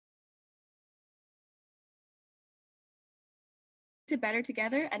to Better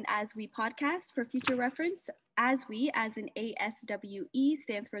Together and ASWE podcast. For future reference, ASWE, as in ASWE,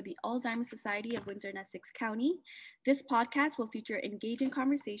 stands for the Alzheimer's Society of Windsor and Essex County. This podcast will feature engaging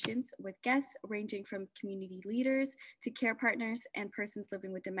conversations with guests ranging from community leaders to care partners and persons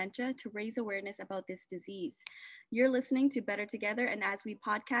living with dementia to raise awareness about this disease. You're listening to Better Together and ASWE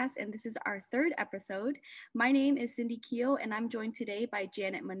podcast, and this is our third episode. My name is Cindy Keogh, and I'm joined today by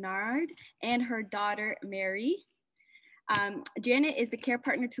Janet Menard and her daughter, Mary. Janet is the care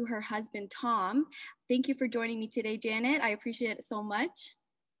partner to her husband, Tom. Thank you for joining me today, Janet. I appreciate it so much.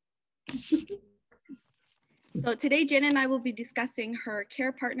 So today, Janet and I will be discussing her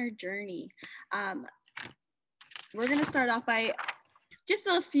care partner journey. We're going to start off by just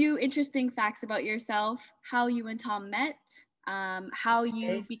a few interesting facts about yourself, how you and Tom met, how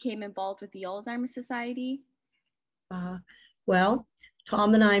you became involved with the Alzheimer's Society. Well,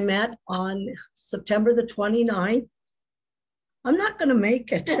 Tom and I met on September the 29th. I'm not going to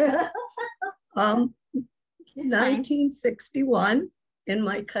make it. 1961 in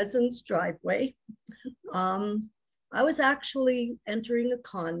my cousin's driveway. I was actually entering a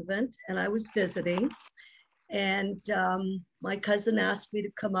convent and I was visiting, and my cousin asked me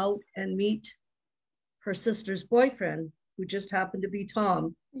to come out and meet her sister's boyfriend, who just happened to be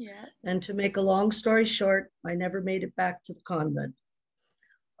Tom. Yeah. And to make a long story short, I never made it back to the convent.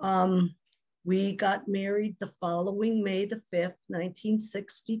 We got married the following May the 5th,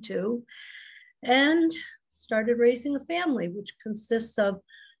 1962, and started raising a family, which consists of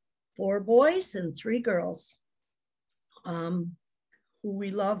 4 boys and 3 girls, who we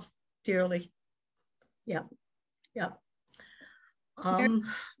love dearly. Yeah, yeah.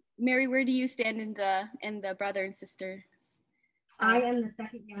 Mary, where do you stand in the brother and sister? I am the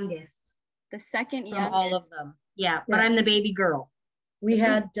second youngest. The second From youngest. all of them. Yeah, but I'm the baby girl. We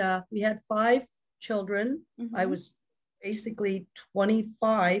had 5 children. Mm-hmm. I was basically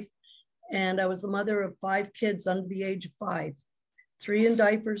 25, and I was the mother of 5 kids under the age of 5. 3 in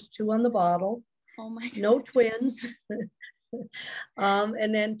diapers, 2 on the bottle. Oh my God. No twins.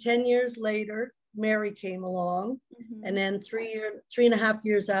 And then 10 years later, Mary came along. Mm-hmm. And then 3.5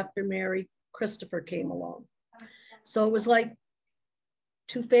 years after Mary, Christopher came along. So it was like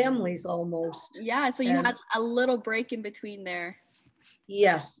 2 families almost. Yeah, so you had a little break in between there.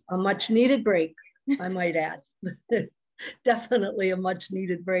 Yes, a much needed break, I might add. Definitely a much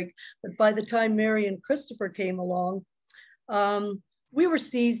needed break. But by the time Mary and Christopher came along, we were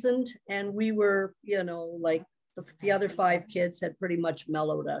seasoned, and we were, like the other 5 kids had pretty much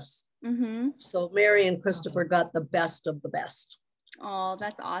mellowed us. Mm-hmm. So Mary and Christopher got the best of the best. Oh,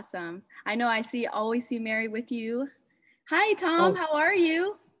 that's awesome. I know always see Mary with you. Hi, Tom. How are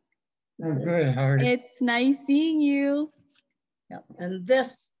you? I'm good. How are you? It's nice seeing you. Yep. And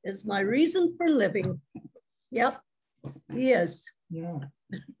this is my reason for living. Yep, he is. Yeah.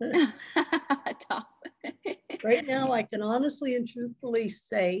 Tom. Right now, I can honestly and truthfully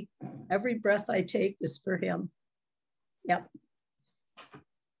say every breath I take is for him. Yep.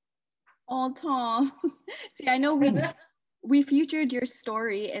 Oh, Tom. See, I know we featured your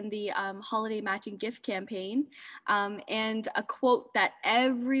story in the holiday matching gift campaign, and a quote that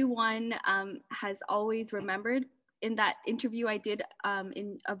everyone has always remembered in that interview I did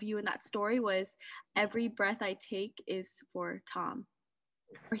of you in that story was, "Every breath I take is for Tom."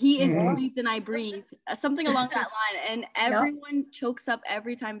 Or he is the reason I breathe. Something along that line. And everyone chokes up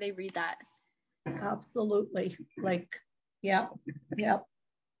every time they read that. Absolutely. Yeah.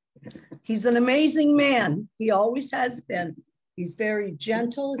 He's an amazing man. He always has been. He's very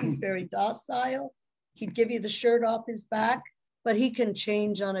gentle. He's very docile. He'd give you the shirt off his back, but he can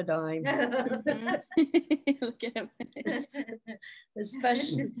change on a dime. Look at him.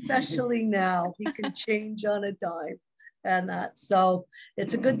 Especially now, he can change on a dime. And that, so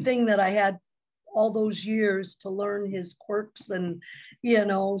it's a good thing that I had all those years to learn his quirks and,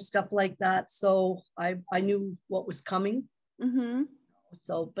 stuff like that. So I knew what was coming. Mm-hmm.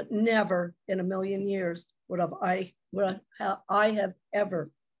 So, but never in a million years would I have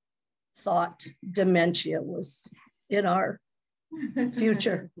ever thought dementia was in our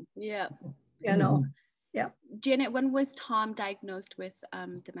future. Yeah. Yeah. Janet, when was Tom diagnosed with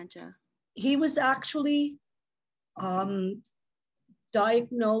dementia? He was actually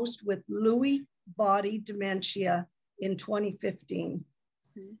diagnosed with Lewy body dementia in 2015.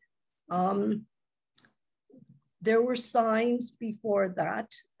 Mm-hmm. There were signs before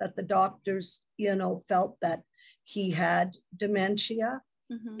that the doctors, felt that he had dementia.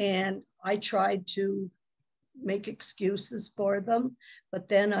 Mm-hmm. And I tried to make excuses for them, but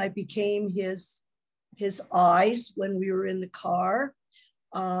then I became his eyes when we were in the car.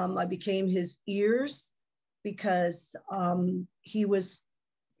 I became his ears. because he was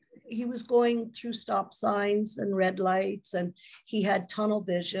going through stop signs and red lights, and he had tunnel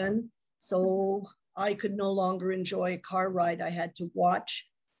vision. So I could no longer enjoy a car ride. I had to watch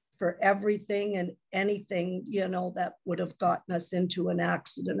for everything and anything, you know, that would have gotten us into an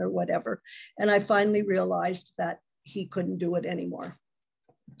accident or whatever. And I finally realized that he couldn't do it anymore.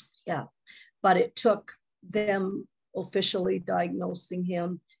 Yeah, but it took them officially diagnosing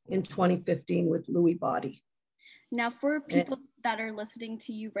him in 2015 with Lewy body. Now, for people that are listening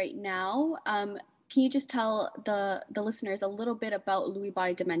to you right now, can you just tell the listeners a little bit about Lewy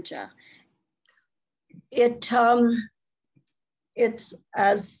body dementia? It's,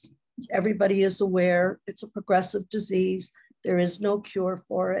 as everybody is aware, it's a progressive disease. There is no cure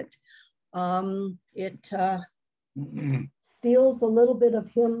for it. It steals a little bit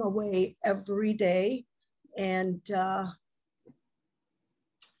of him away every day. And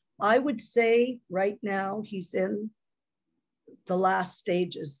I would say right now he's in the last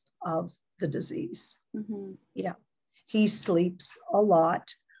stages of the disease. Mm-hmm. Yeah, he sleeps a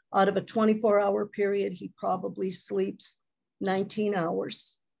lot. Out of a 24-hour period, he probably sleeps 19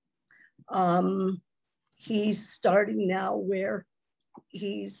 hours. He's starting now where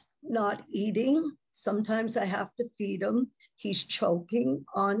he's not eating. Sometimes I have to feed him. He's choking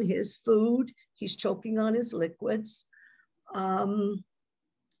on his food. He's choking on his liquids.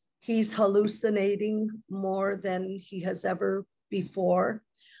 He's hallucinating more than he has ever before.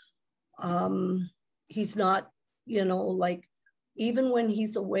 He's not, you know, like, even when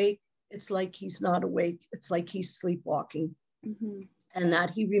he's awake, it's like he's not awake. It's like he's sleepwalking. Mm-hmm. And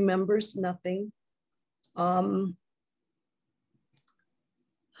that he remembers nothing. I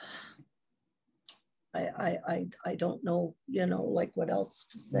don't know, you know, like what else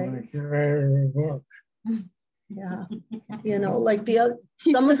to say. Yeah, you know, like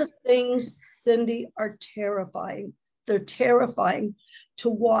some of the things, Cindy, are terrifying. They're terrifying to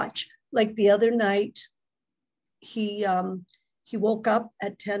watch. Like the other night, he woke up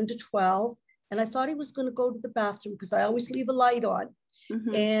at 10 to 12, and I thought he was going to go to the bathroom because I always leave a light on.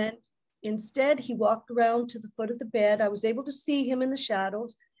 Mm-hmm. And instead, he walked around to the foot of the bed. I was able to see him in the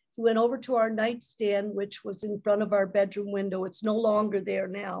shadows. He went over to our nightstand, which was in front of our bedroom window. It's no longer there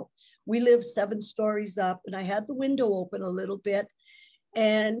now. We live 7 stories up, and I had the window open a little bit,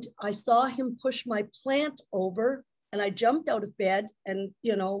 and I saw him push my plant over, and I jumped out of bed and,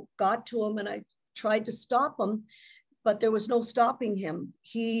 you know, got to him, and I tried to stop him, but there was no stopping him.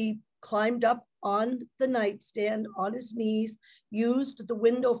 He climbed up on the nightstand on his knees, used the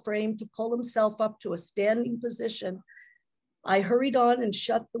window frame to pull himself up to a standing position. I hurried on and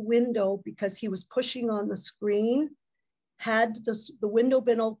shut the window because he was pushing on the screen. Had the window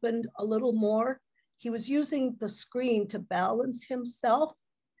been opened a little more, he was using the screen to balance himself.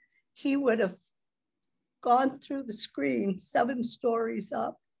 He would have gone through the screen 7 stories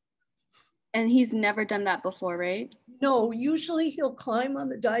up. And he's never done that before, right? No, usually he'll climb on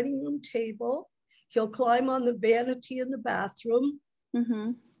the dining room table. He'll climb on the vanity in the bathroom.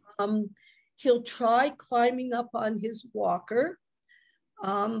 Mm-hmm. He'll try climbing up on his walker,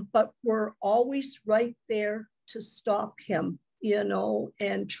 but we're always right there to stop him, you know,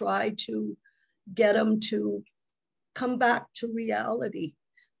 and try to get him to come back to reality.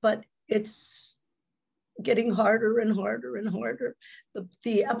 But it's getting harder and harder and harder.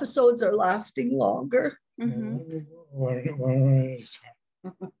 The episodes are lasting longer. Mm-hmm.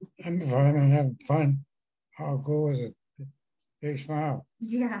 And if I'm having fun, I'll go with it. Big smile.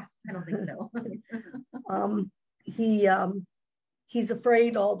 Yeah, I don't think so. He's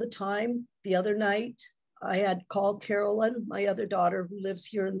afraid all the time. The other night, I had called Carolyn, my other daughter who lives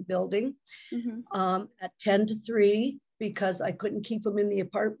here in the building, mm-hmm. At 10 to 3 because I couldn't keep him in the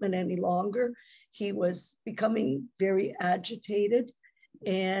apartment any longer. He was becoming very agitated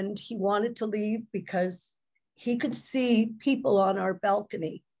and he wanted to leave because he could see people on our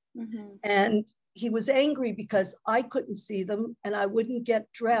balcony. Mm-hmm. And he was angry because I couldn't see them and I wouldn't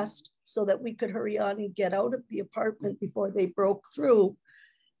get dressed so that we could hurry on and get out of the apartment before they broke through.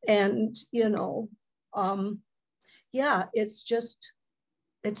 And, you know, yeah,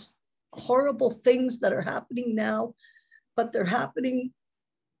 it's horrible things that are happening now, but they're happening.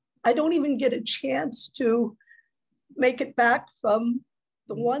 I don't even get a chance to make it back from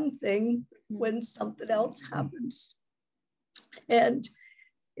the one thing when something else happens. And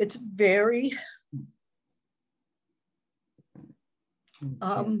it's very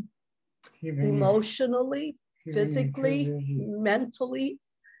emotionally, physically, mentally,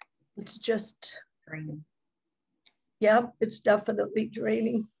 it's just draining. Yeah, it's definitely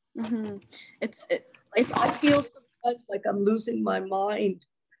draining. Mm-hmm. I feel sometimes like I'm losing my mind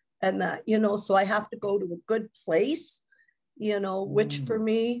and that, you know, so I have to go to a good place, you know, which for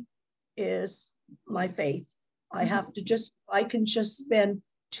me is my faith. I have to just, I can just spend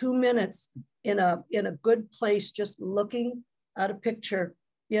 2 minutes in a good place, just looking at a picture,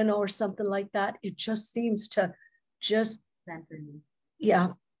 you know, or something like that. It just seems to just, yeah,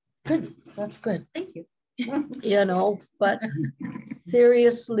 good. That's good. Thank you. You know, but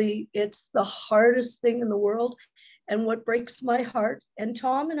seriously, it's the hardest thing in the world. And what breaks my heart, and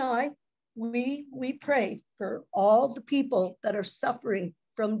Tom and I, we pray for all the people that are suffering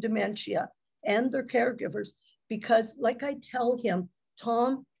from dementia and their caregivers, because like I tell him,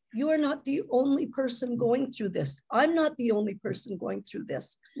 Tom, you are not the only person going through this. I'm not the only person going through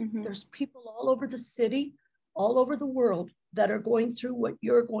this. There's people all over the city, all over the world that are going through what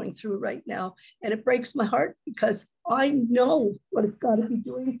you're going through right now. And it breaks my heart because I know what it's got to be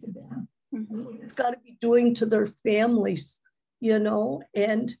doing to them. What it's got to be doing to their families, you know,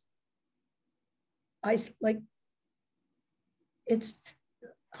 and I like, it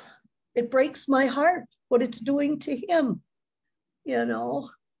breaks my heart what it's doing to him, you know,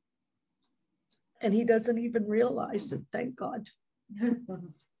 and he doesn't even realize it, thank God.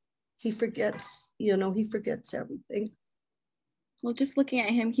 He forgets, you know, he forgets everything. Well, just looking at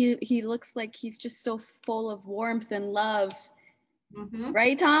him, he looks like he's just so full of warmth and love.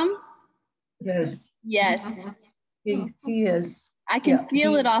 Right, Tom? Yes. Yes. He is. I can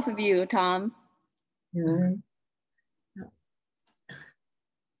feel it off of you, Tom. Yeah.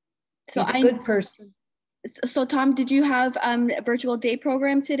 So He's a good person. So Tom, did you have a virtual day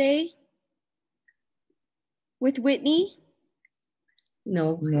program today with Whitney?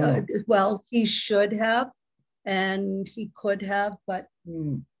 No. Well, he should have, and he could have, but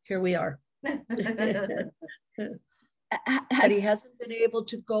here we are. But he hasn't been able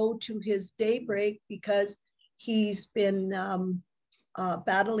to go to his daybreak because he's been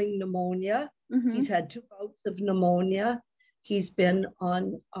battling pneumonia. He's had 2 bouts of pneumonia. He's been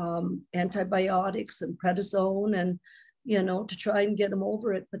on antibiotics and prednisone, and, you know, to try and get him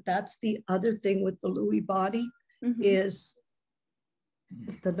over it. But that's the other thing with the Lewy body is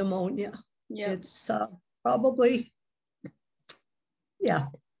the pneumonia. It's probably,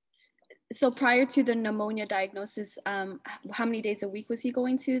 So prior to the pneumonia diagnosis, how many days a week was he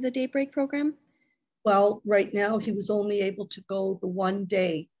going to the daybreak program? Well, right now he was only able to go the 1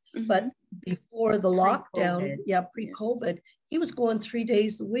 day, but before the lockdown, pre-COVID, he was going 3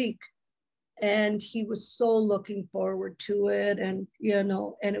 days a week, and he was so looking forward to it, and, you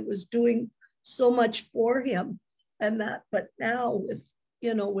know, and it was doing so much for him, and that, but now with,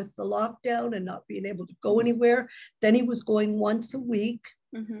 you know, with the lockdown and not being able to go anywhere, then he was going once a week,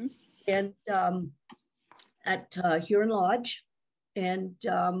 and at Huron Lodge, and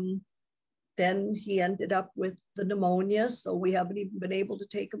then he ended up with the pneumonia, so we haven't even been able to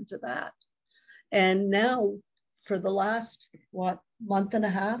take him to that. And now for the last, month and a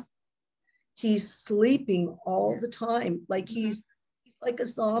half, he's sleeping all the time. Like he's like a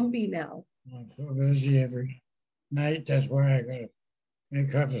zombie now. I'm so busy every night. That's why I gotta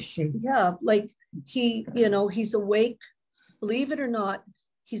make up to sleep. Yeah, like he, you know, he's awake. Believe it or not,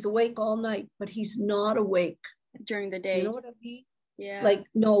 he's awake all night, but he's not awake during the day. You know what I mean? Yeah. Like,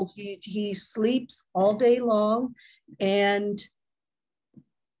 no, he sleeps all day long. And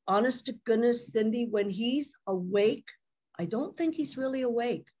honest to goodness, Cindy, when he's awake, I don't think he's really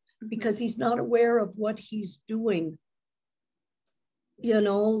awake because he's not aware of what he's doing. You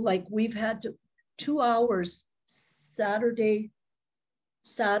know, like we've had 2 hours Saturday,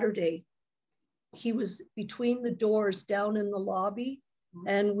 he was between the doors down in the lobby,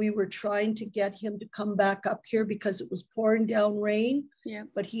 and we were trying to get him to come back up here because it was pouring down rain. Yeah.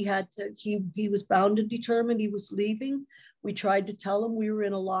 But he had to, he was bound and determined he was leaving. We tried to tell him we were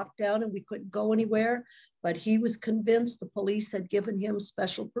in a lockdown and we couldn't go anywhere, but he was convinced the police had given him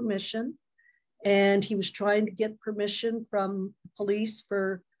special permission, and he was trying to get permission from the police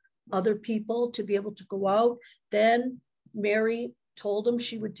for other people to be able to go out. Then Mary told him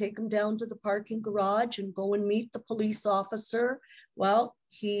she would take him down to the parking garage and go and meet the police officer. Well,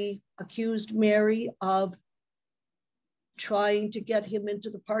 he accused Mary of trying to get him into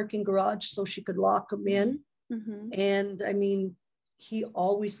the parking garage so she could lock him in. And I mean, he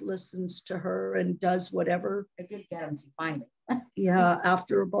always listens to her and does whatever. I did get him to finally. Yeah,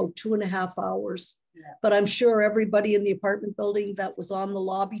 after about 2.5 hours. Yeah. But I'm sure everybody in the apartment building that was on the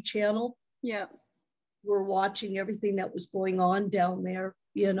lobby channel, were watching everything that was going on down there,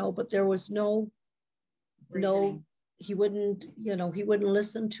 you know, but there was no, he wouldn't, you know, he wouldn't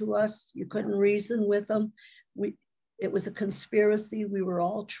listen to us. You couldn't reason with him. It was a conspiracy. We were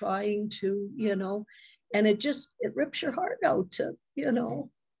all trying to, you know, and it rips your heart out to, you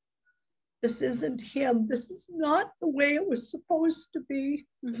know, this isn't him. This is not the way it was supposed to be.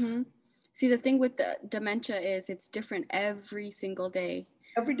 Mm-hmm. See, the thing with the dementia is it's different every single day.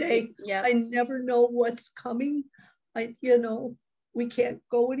 Every day. Yeah. I never know what's coming. You know, we can't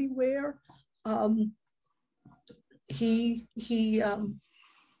go anywhere.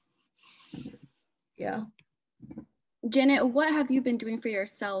 Yeah. Janet, what have you been doing for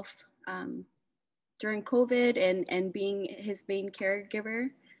yourself during COVID and being his main caregiver?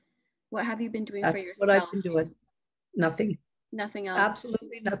 What have you been doing for yourself? What I've been doing. Nothing. Nothing else.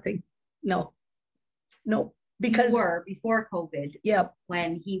 Absolutely nothing. No. Because before COVID, yeah,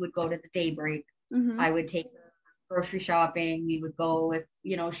 when he would go to the daybreak, mm-hmm. I would take her grocery shopping. We would go if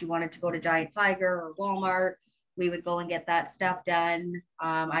she wanted to go to Giant Tiger or Walmart. We would go and get that stuff done.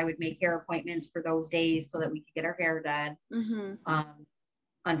 I would make hair appointments for those days so that we could get our hair done. Mm-hmm.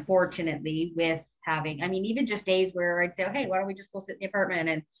 Unfortunately, with having, even just days where I'd say, oh, hey, why don't we just go sit in the apartment?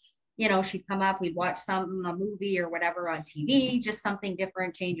 And she'd come up, we'd watch a movie or whatever on TV, just something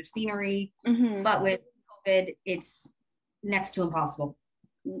different, change of scenery. Mm-hmm. But with COVID, it's next to impossible.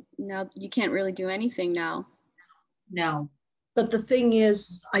 Now you can't really do anything now. No. But the thing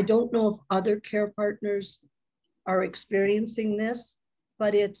is, I don't know if other care partners are experiencing this,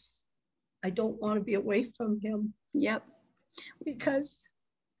 but I don't want to be away from him. Yep. Because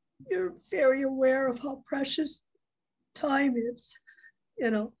you're very aware of how precious time is,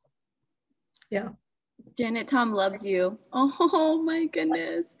 Yeah. Janet, Tom loves you. Oh my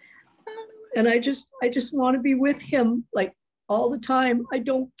goodness. And I just want to be with him like all the time. I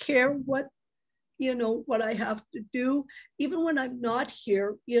don't care what I have to do, even when I'm not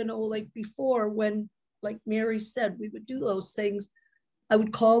here, like before, when, like Mary said, we would do those things. I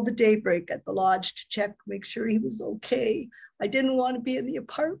would call the daybreak at the lodge to check, make sure he was okay. I didn't want to be in the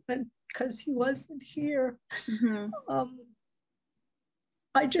apartment because he wasn't here. Mm-hmm.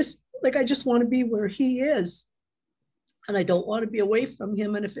 I just want to be where he is, and I don't want to be away from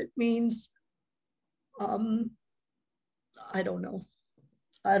him. And if it means, I don't know.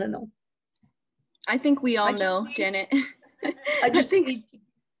 I think we all know, Janet. I just need to be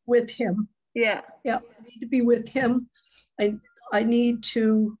with him. Yeah. I need to be with him. I need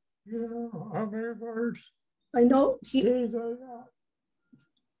to. How many words? I know he. So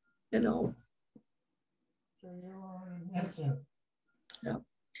Yeah.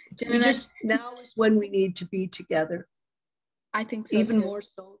 Janet, now is when we need to be together. I think so even too. more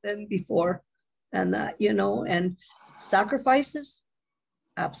so than before, and that and sacrifices,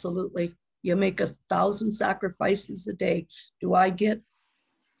 absolutely. You make 1,000 sacrifices a day. Do I get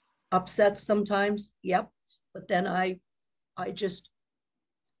upset sometimes? Yep. But then I just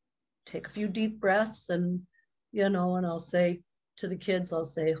take a few deep breaths and and I'll say to the kids, I'll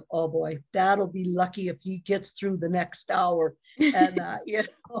say, oh boy, Dad'll be lucky if he gets through the next hour. And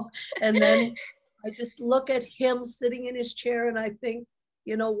and then I just look at him sitting in his chair and I think,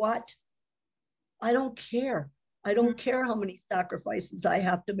 you know what? I don't care. I don't care how many sacrifices I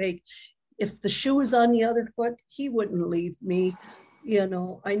have to make. If the shoe is on the other foot, he wouldn't leave me.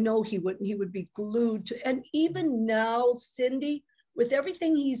 I know he wouldn't. He would be glued to. And even now, Cindy, with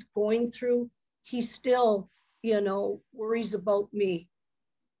everything he's going through, he still, worries about me.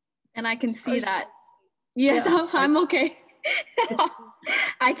 And I can see that. Yes, yeah. I'm okay.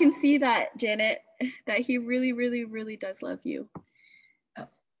 I can see that, Janet, that he really, really, really does love you.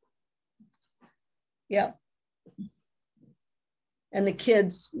 Yeah. And the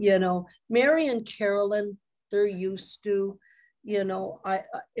kids, Mary and Carolyn, they're used to,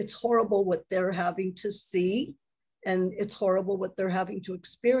 it's horrible what they're having to see, and it's horrible what they're having to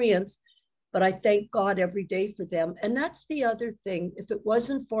experience. But I thank God every day for them. And that's the other thing. If it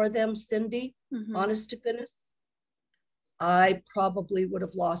wasn't for them, Cindy, honest to goodness, I probably would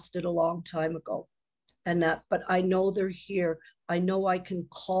have lost it a long time ago. But I know they're here. I know I can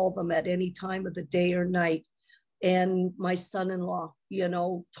call them at any time of the day or night. And my son-in-law,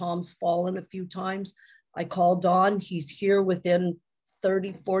 Tom's fallen a few times. I call Don, he's here within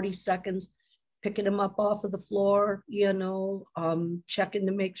 30, 40 seconds, picking him up off of the floor, checking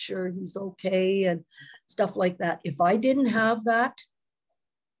to make sure he's okay and stuff like that. If I didn't have that,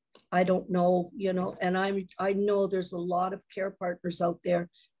 I don't know, and I know there's a lot of care partners out there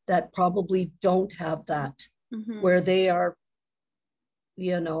that probably don't have that, where they are,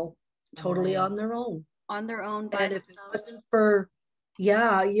 totally on their own. On their own by and themselves. If it wasn't for,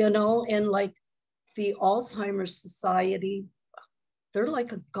 and like the Alzheimer's Society, they're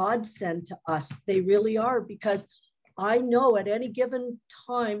like a godsend to us. They really are, because I know at any given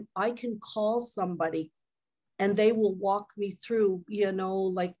time I can call somebody and they will walk me through,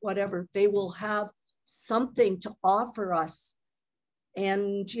 like whatever. They will have something to offer us.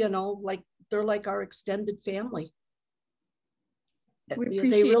 And, like they're like our extended family. We They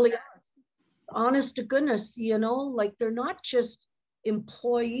appreciate really that. are. Honest to goodness, you know, like they're not just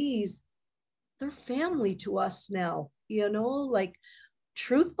employees, they're family to us now, you know, like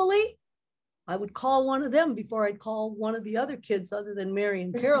truthfully, I would call one of them before I'd call one of the other kids other than Mary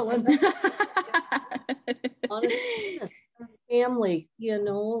and Carolyn. Honest to goodness, they're family, you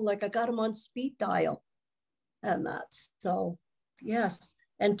know, like I got them on speed dial and that's so, yes.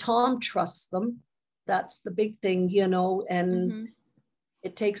 And Tom trusts them. That's the big thing, you know, and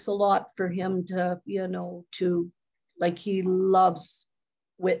it takes a lot for him to, you know, to like he loves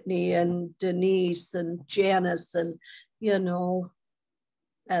Whitney and Denise and Janice and, you know,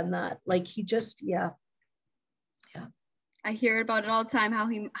 and that like he just, yeah. I hear about it all the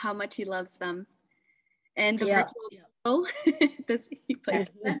time, how much he loves them. And the virtual show, he plays.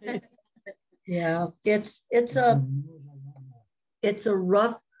 Yeah, it's a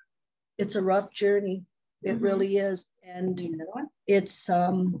rough journey. It really is. And it's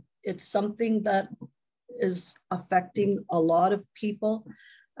something that is affecting a lot of people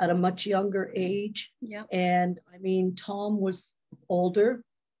at a much younger age. Yep. And I mean, Tom was older,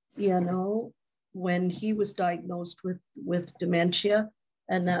 you know, when he was diagnosed with dementia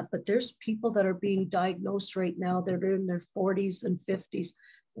and that, but there's people that are being diagnosed right now that are in their 40s and 50s,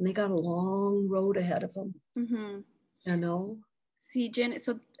 and they got a long road ahead of them, you know? See, Jen,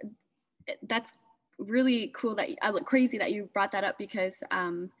 so that's really cool that I look crazy that you brought that up because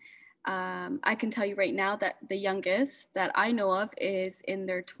I can tell you right now that the youngest that I know of is in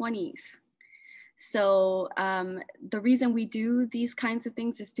their 20s. So the reason we do these kinds of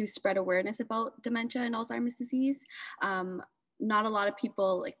things is to spread awareness about dementia and Alzheimer's disease. Not a lot of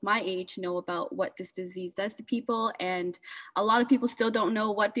people like my age know about what this disease does to people. And a lot of people still don't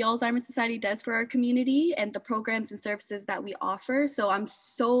know what the Alzheimer's Society does for our community and the programs and services that we offer. So I'm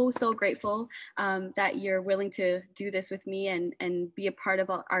so grateful that you're willing to do this with me and be a part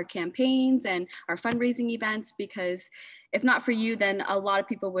of our campaigns and our fundraising events, because if not for you, then a lot of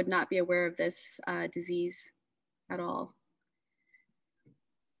people would not be aware of this disease at all.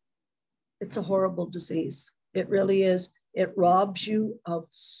 It's a horrible disease. It really is. It robs you of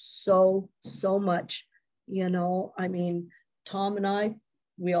so much, you know. I mean, Tom and I,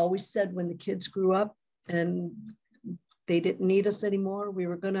 we always said when the kids grew up and they didn't need us anymore, we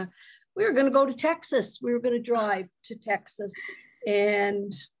were gonna go to Texas. We were gonna drive to Texas,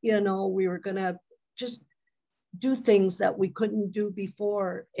 and you know, we were gonna just do things that we couldn't do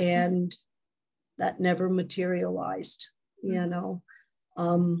before, and that never materialized, you know.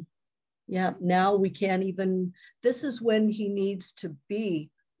 Yeah, now we can't even, this is when he needs to be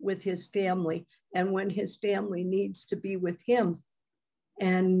with his family and when his family needs to be with him.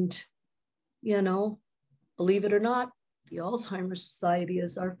 And, you know, believe it or not, the Alzheimer's Society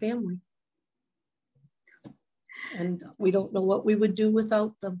is our family. And we don't know what we would do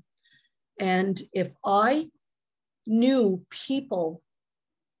without them. And if I knew people,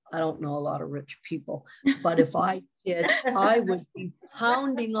 I don't know a lot of rich people, but if I did, I would be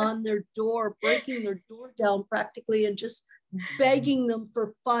pounding on their door, breaking their door down practically, and just begging them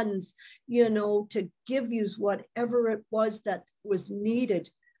for funds, you know, to give you whatever it was that was needed,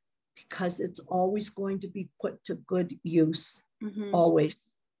 because it's always going to be put to good use,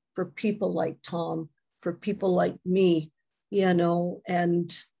 always, for people like Tom, for people like me, you know,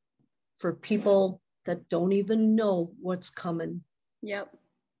 and for people that don't even know what's coming. Yep.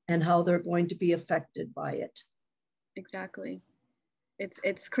 And how they're going to be affected by it. Exactly.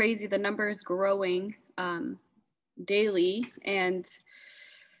 It's crazy. The number is growing daily, and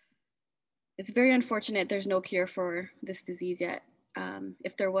it's very unfortunate there's no cure for this disease yet.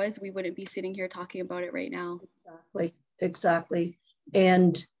 If there was, we wouldn't be sitting here talking about it right now. Exactly.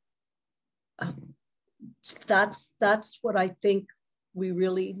 And that's what I think we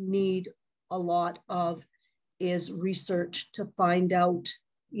really need a lot of, is research to find out,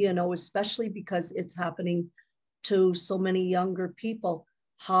 you know, especially because it's happening to so many younger people,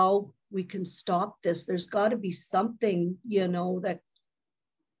 how we can stop this. There's got to be something, you know, that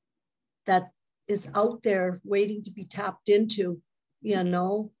is out there waiting to be tapped into, you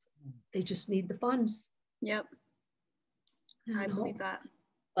know. They just need the funds. Yep. I believe that.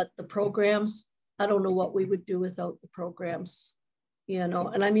 But the programs, I don't know what we would do without the programs, you know.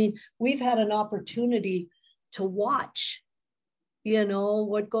 And I mean, we've had an opportunity to watch, you know,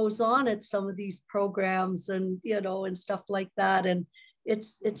 what goes on at some of these programs and, you know, and stuff like that. And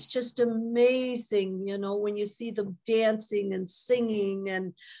it's just amazing, you know, when you see them dancing and singing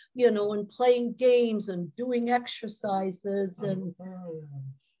and, you know, and playing games and doing exercises and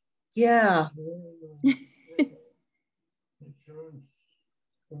yeah.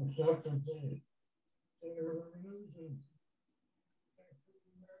 some stuff that they were using.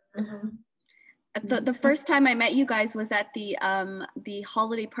 The first time I met you guys was at the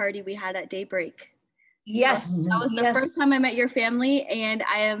holiday party we had at Daybreak. Yes. That was the first time I met your family, and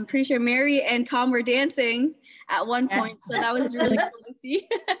I am pretty sure Mary and Tom were dancing at one point. So that was really cool to see.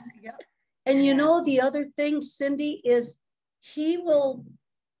 Yeah. And you know, the other thing, Cindy, is he will,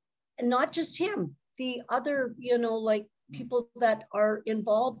 not just him, the other, you know, like people that are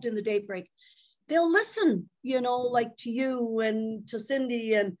involved in the Daybreak, they'll listen, you know, like to you and to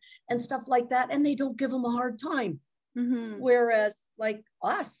Cindy and stuff like that. And they don't give them a hard time. Whereas like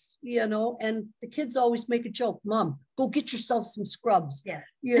us, you know, and the kids always make a joke, Mom, go get yourself some scrubs. Yeah.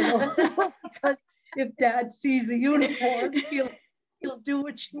 You know, because if Dad sees a uniform, he'll do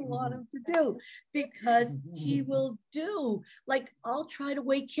what you want him to do, because he will do, like, I'll try to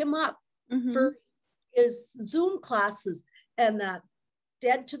wake him up for his Zoom classes, and that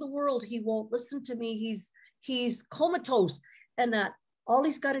dead to the world, he won't listen to me. He's comatose, and that all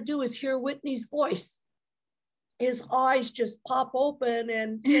he's got to do is hear Whitney's voice. His eyes just pop open,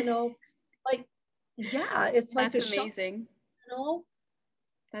 and you know, like, yeah, it's like that's a amazing. Shock, you know,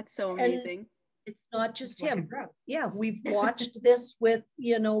 that's so amazing. And it's not just him. Yeah, we've watched this with,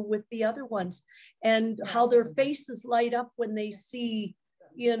 you know, with the other ones, and how their faces light up when they see,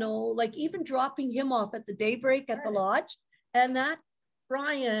 you know, like even dropping him off at the Daybreak at the lodge, and that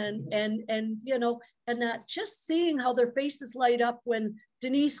Brian and you know, and that just seeing how their faces light up when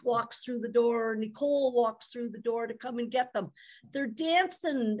Denise walks through the door, Nicole walks through the door to come and get them. They're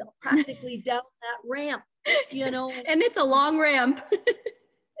dancing practically down that ramp, you know. And it's a long ramp.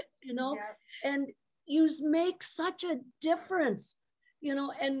 You know, and you make such a difference, you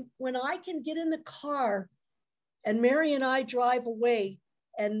know. And when I can get in the car and Mary and I drive away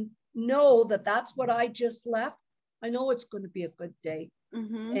and know that that's what I just left, I know it's going to be a good day.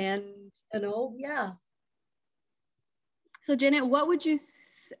 And, you know, yeah. So Janet, what would you,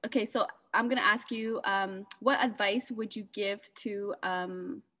 okay, so I'm going to ask you, what advice would you give to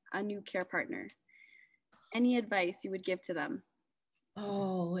a new care partner? Any advice you would give to them?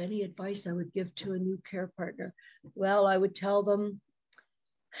 Oh, any advice I would give to a new care partner? Well, I would tell them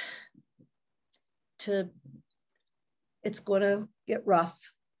it's going to get rough.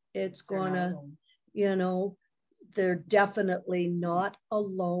 It's going to, you know, they're definitely not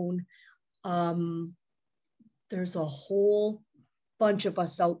alone. There's a whole bunch of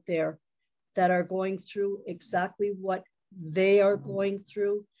us out there that are going through exactly what they are going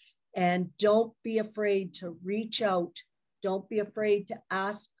through. And don't be afraid to reach out. Don't be afraid to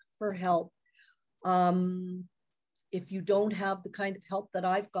ask for help. If you don't have the kind of help that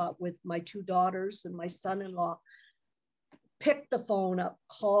I've got with my two daughters and my son-in-law, pick the phone up,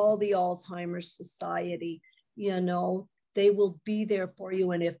 call the Alzheimer's Society. You know, they will be there for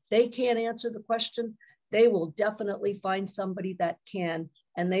you. And if they can't answer the question, they will definitely find somebody that can,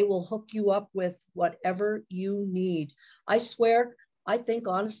 and they will hook you up with whatever you need. I swear, I think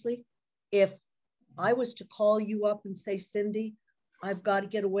honestly, if I was to call you up and say, Cindy, I've got to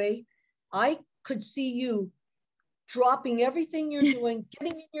get away, I could see you dropping everything you're doing,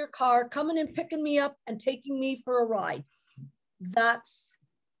 getting in your car, coming and picking me up and taking me for a ride. That's,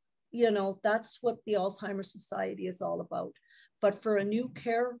 you know, that's what the Alzheimer's Society is all about. But for a new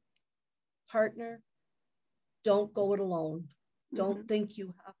care partner, don't go it alone. Don't think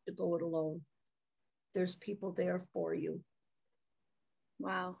you have to go it alone. There's people there for you.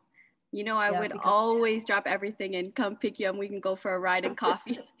 Wow. You know, I would always drop everything and come pick you up. We can go for a ride and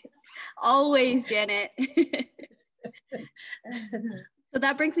coffee. Always, Janet. So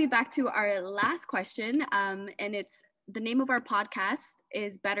that brings me back to our last question. And it's, the name of our podcast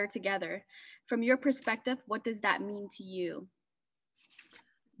is Better Together. From your perspective, what does that mean to you?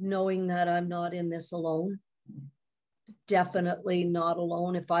 Knowing that I'm not in this alone. Definitely not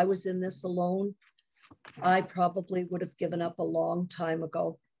alone. If I was in this alone, I probably would have given up a long time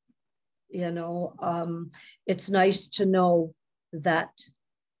ago. You know, it's nice to know that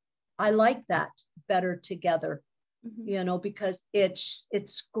I like that, better together, you know, because it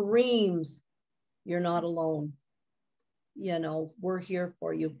screams, you're not alone. You know, we're here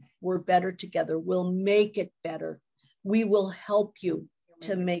for you. We're better together. We'll make it better. We will help you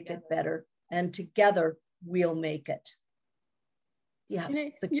to make it better. And together we'll make it. Yeah,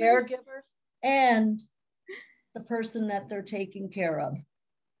 the caregiver and the person that they're taking care of.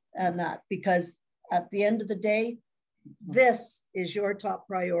 And that, because at the end of the day, this is your top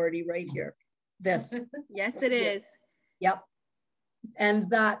priority right here. This. Yes, it is. Yep. And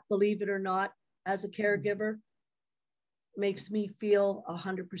that, believe it or not, as a caregiver, makes me feel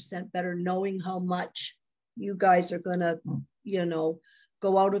 100% better, knowing how much you guys are going to, you know,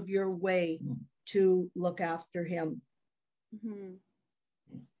 go out of your way to look after him. Mm-hmm.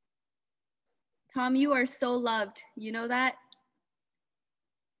 Tom, you are so loved. You know that?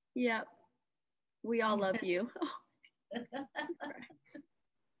 Yep. We all love you.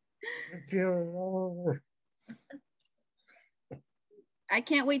 I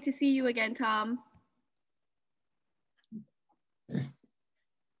can't wait to see you again, Tom.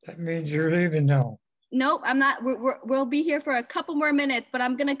 That means you're leaving now. Nope, I'm not. We'll be here for a couple more minutes, but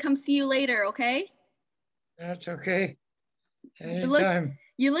I'm going to come see you later, okay? That's okay. Anytime.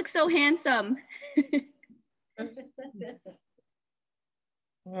 You look so handsome.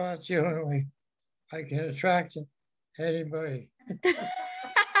 Well, that's the only way I can attract anybody.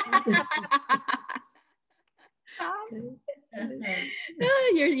 Tom?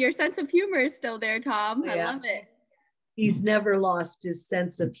 Your sense of humor is still there, Tom. I love it. He's never lost his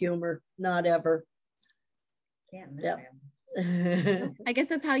sense of humor, not ever. Can't miss him. I guess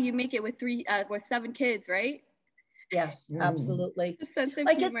that's how you make it with 7 kids, right? Yes, absolutely. A sense of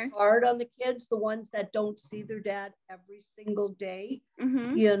like humor. It's hard on the kids, the ones that don't see their dad every single day.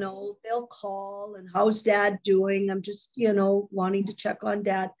 Mm-hmm. You know, they'll call and how's dad doing? I'm just, you know, wanting to check on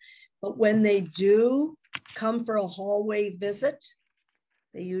dad. But when they do come for a hallway visit,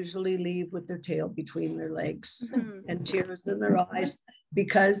 they usually leave with their tail between their legs and tears in their eyes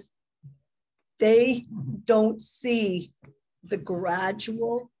because they don't see the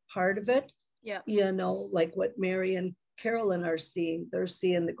gradual part of it. Yeah. You know, like what Mary and Carolyn are seeing. They're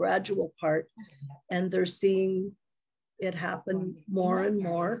seeing the gradual part and they're seeing it happen more and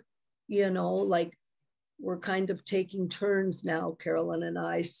more. You know, like we're kind of taking turns now, Carolyn and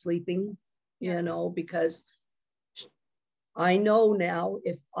I, sleeping, you know, because I know now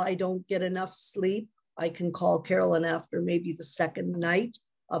if I don't get enough sleep, I can call Carolyn after maybe the second night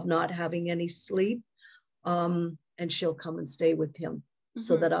of not having any sleep. And she'll come and stay with him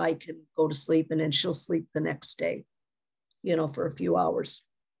so that I can go to sleep and then she'll sleep the next day, you know, for a few hours.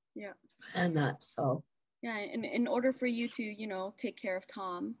 Yeah. And that's so. Yeah. And in order for you to, you know, take care of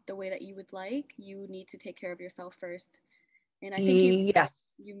Tom the way that you would like, you need to take care of yourself first. And I think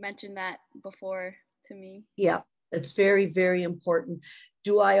you mentioned that before to me. Yeah. It's very, very important.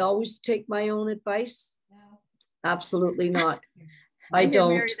 Do I always take my own advice? No. Absolutely not. I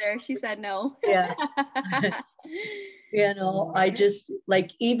don't. Mary there. She said no. Yeah. You know, I just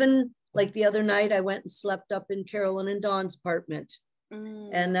like, even like the other night, I went and slept up in Carolyn and Dawn's apartment.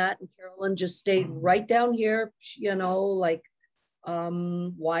 And Carolyn just stayed right down here, you know, like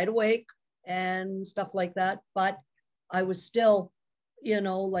wide awake and stuff like that. But I was still, you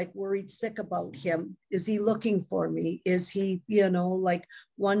know, like worried sick about him. Is he looking for me? Is he, you know, like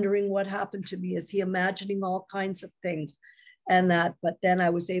wondering what happened to me? Is he imagining all kinds of things and that? But then I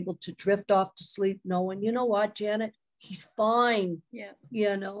was able to drift off to sleep knowing, you know what, Janet, he's fine. Yeah.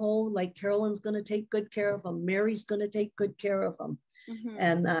 You know, like Carolyn's going to take good care of him. Mary's going to take good care of him.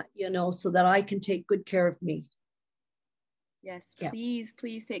 And that, you know, so that I can take good care of me. Yes. Please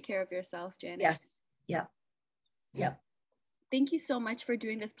take care of yourself, Janet. Yes. Yeah. Yeah. Thank you so much for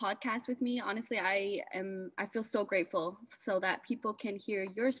doing this podcast with me. Honestly, I feel so grateful so that people can hear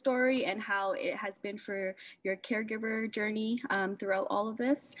your story and how it has been for your caregiver journey throughout all of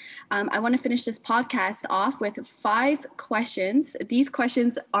this. I want to finish this podcast off with 5 questions. These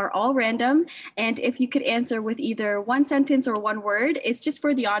questions are all random. And if you could answer with either one sentence or one word, it's just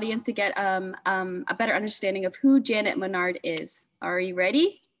for the audience to get a better understanding of who Janet Menard is. Are you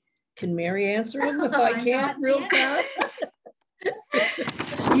ready? Can Mary answer them if I can't real fast?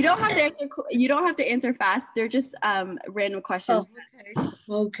 You don't have to answer fast. They're just random questions.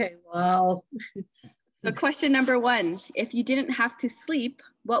 Oh, okay. Wow. So question number 1, if you didn't have to sleep,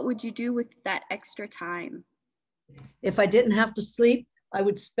 what would you do with that extra time? If I didn't have to sleep, I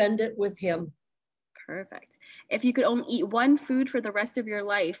would spend it with him. Perfect. If you could only eat one food for the rest of your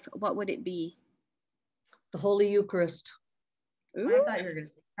life, what would it be? The Holy Eucharist. Ooh. I thought you were going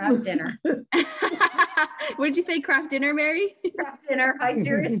to say craft dinner. What did you say, craft dinner, Mary? Craft dinner. I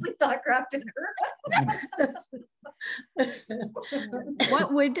seriously thought craft dinner.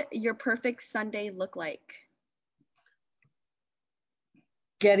 What would your perfect Sunday look like?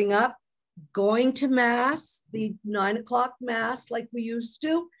 Getting up, going to Mass, the 9 o'clock Mass like we used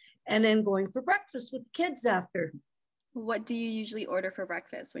to, and then going for breakfast with the kids after. What do you usually order for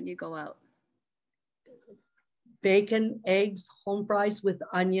breakfast when you go out? Bacon, eggs, home fries with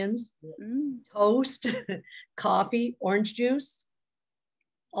onions, toast, coffee, orange juice,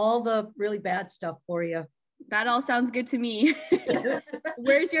 all the really bad stuff for you. That all sounds good to me.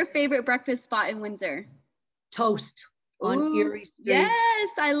 Where's your favorite breakfast spot in Windsor? Toast. on Ooh, Erie Street. yes,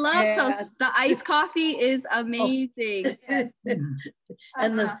 I love toast. Yes. The iced coffee is amazing. Yes.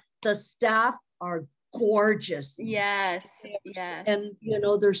 And the staff are gorgeous. Yes, yes. And, you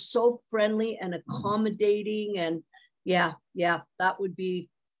know, they're so friendly and accommodating. And yeah, that would be.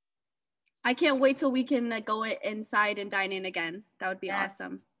 I can't wait till we can go inside and dine in again. That would be Yes.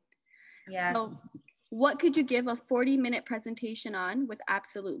 awesome. Yes. So, what could you give a 40-minute presentation on with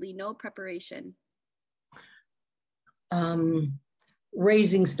absolutely no preparation?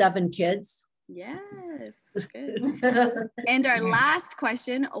 Raising 7 kids. Yes, good. And our last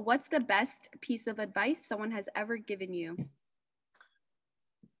question, what's the best piece of advice someone has ever given you?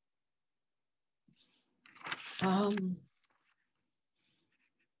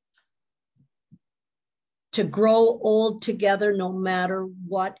 To grow old together no matter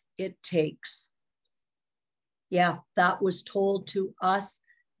what it takes. Yeah, that was told to us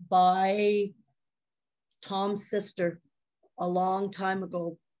by Tom's sister a long time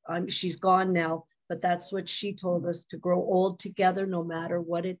ago. She's gone now, but that's what she told us, to grow old together no matter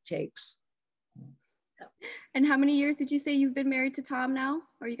what it takes. And how many years did you say you've been married to Tom now?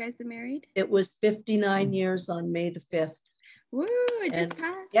 Or you guys been married? It was 59 years on May the 5th. Woo, it just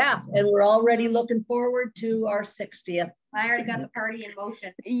passed. Yeah, and we're already looking forward to our 60th. I already got the party in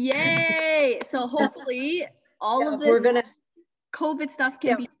motion. Yay! So hopefully all of this COVID stuff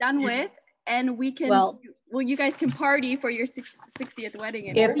can be done with, and we can, well, you guys can party for your 60th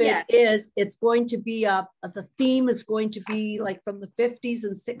wedding. If it is, it's going to be, the theme is going to be like from the 50s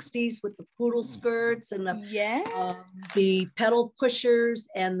and 60s with the poodle skirts and the pedal pushers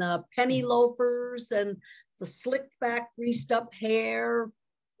and the penny loafers and the slicked back, greased up hair.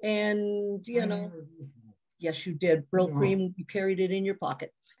 And, you know, yes, you did. Brill cream, you carried it in your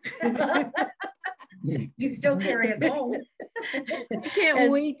pocket. You still carry it home. I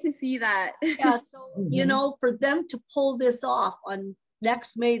can't wait to see that. Yeah, so, you know, for them to pull this off on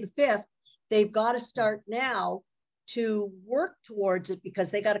next May the 5th, they've got to start now to work towards it, because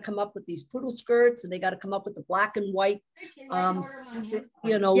they got to come up with these poodle skirts and they got to come up with the black and white, you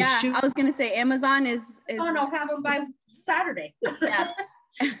know, I was going to say Amazon is oh no, have them by Saturday. Yeah.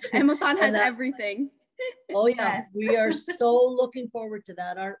 Amazon has everything. Oh yeah, we are so looking forward to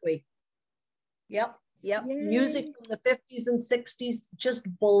that, aren't we? Yep. Yay. Music from the 50s and 60s just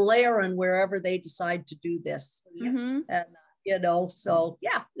blaring wherever they decide to do this. And you know, so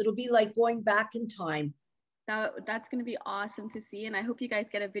yeah, it'll be like going back in time. That's going to be awesome to see, and I hope you guys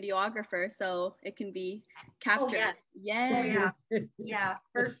get a videographer so it can be captured. Yeah,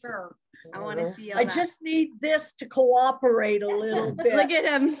 for sure. I want to see all I just need this to cooperate a little bit. Look at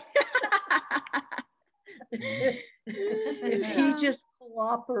him. If he just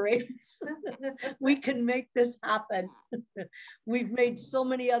cooperates, we can make this happen. We've made so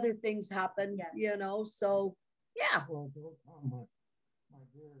many other things happen, you know, so yeah.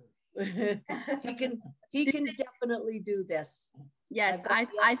 he can definitely do this. Yes,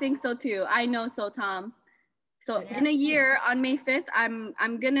 I think so too. I know so, Tom. So in a year on May 5th,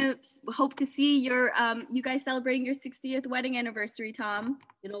 I'm gonna hope to see your you guys celebrating your 60th wedding anniversary, Tom.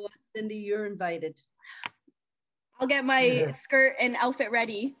 You know what, Cindy, you're invited. I'll get my skirt and outfit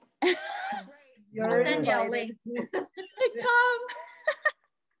ready. You're invited. Tom.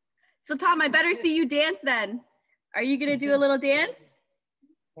 So Tom, I better see you dance then. Are you gonna do a little dance?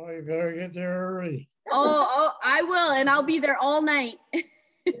 Oh, you better get there early. Oh, I will, and I'll be there all night.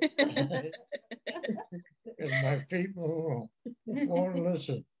 And my people won't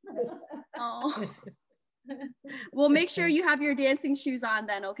listen. Oh. Well, make sure you have your dancing shoes on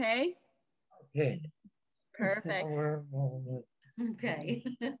then, okay? Okay. Perfect. Okay.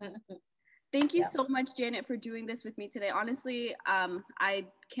 Thank you so much, Janet, for doing this with me today. Honestly, I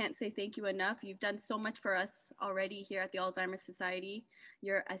can't say thank you enough. You've done so much for us already here at the Alzheimer's Society.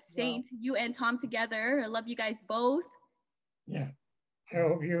 You're a saint. Wow. You and Tom together. I love you guys both. Yeah. I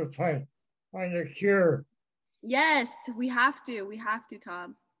hope you find a cure. Yes, we have to. We have to,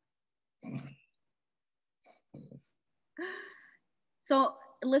 Tom. So,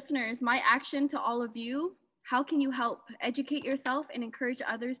 listeners, my action to all of you: how can you help? Educate yourself and encourage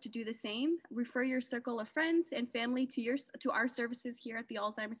others to do the same. Refer your circle of friends and family to our services here at the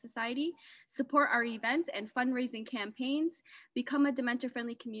Alzheimer's Society. Support our events and fundraising campaigns. Become a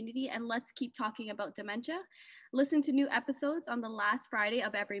dementia-friendly community, and let's keep talking about dementia. Listen to new episodes on the last Friday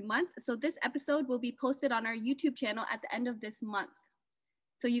of every month. So this episode will be posted on our YouTube channel at the end of this month.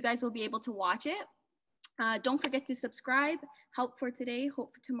 So you guys will be able to watch it. Don't forget to subscribe. Help for today,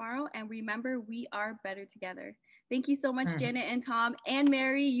 hope for tomorrow. And remember, we are better together. Thank you so much, Janet and Tom and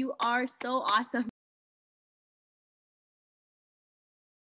Mary. You are so awesome.